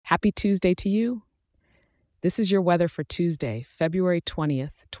Happy Tuesday to you. This is your weather for Tuesday, February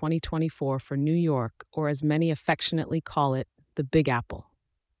 20th, 2024, for New York, or as many affectionately call it, the Big Apple.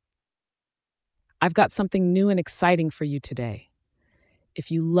 I've got something new and exciting for you today. If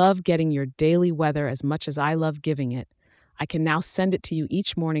you love getting your daily weather as much as I love giving it, I can now send it to you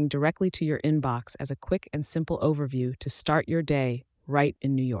each morning directly to your inbox as a quick and simple overview to start your day right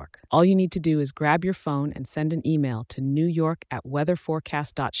in New York. All you need to do is grab your phone and send an email to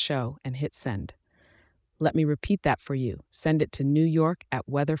newyork@weatherforecast.show and hit send. Let me repeat that for you. Send it to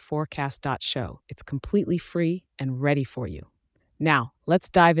newyork@weatherforecast.show. It's completely free and ready for you. Now, let's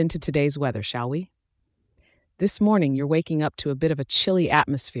dive into today's weather, shall we? This morning, you're waking up to a bit of a chilly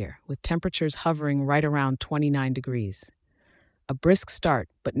atmosphere, with temperatures hovering right around 29 degrees. A brisk start,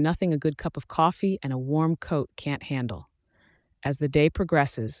 but nothing a good cup of coffee and a warm coat can't handle. As the day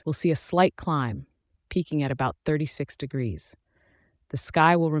progresses, we'll see a slight climb, peaking at about 36 degrees. The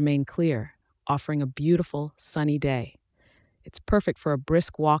sky will remain clear, offering a beautiful, sunny day. It's perfect for a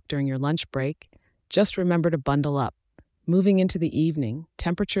brisk walk during your lunch break. Just remember to bundle up. Moving into the evening,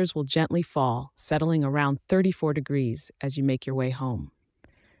 temperatures will gently fall, settling around 34 degrees as you make your way home.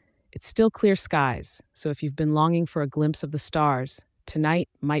 It's still clear skies, so if you've been longing for a glimpse of the stars, tonight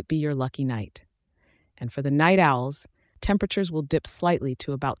might be your lucky night. And for the night owls, temperatures will dip slightly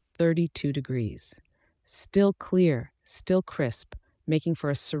to about 32 degrees. Still clear, still crisp, making for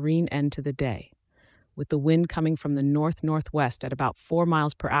a serene end to the day. With the wind coming from the north-northwest at about 4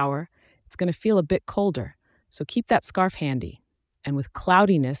 miles per hour, it's going to feel a bit colder, so keep that scarf handy. And with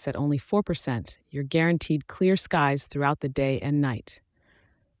cloudiness at only 4%, you're guaranteed clear skies throughout the day and night.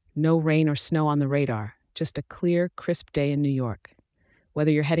 No rain or snow on the radar, just a clear, crisp day in New York.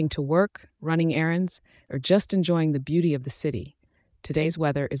 Whether you're heading to work, running errands, or just enjoying the beauty of the city, today's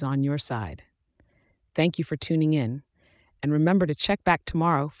weather is on your side. Thank you for tuning in, and remember to check back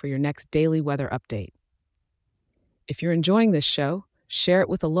tomorrow for your next daily weather update. If you're enjoying this show, share it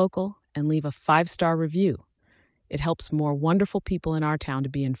with a local and leave a 5-star review. It helps more wonderful people in our town to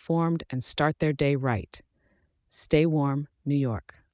be informed and start their day right. Stay warm, New York.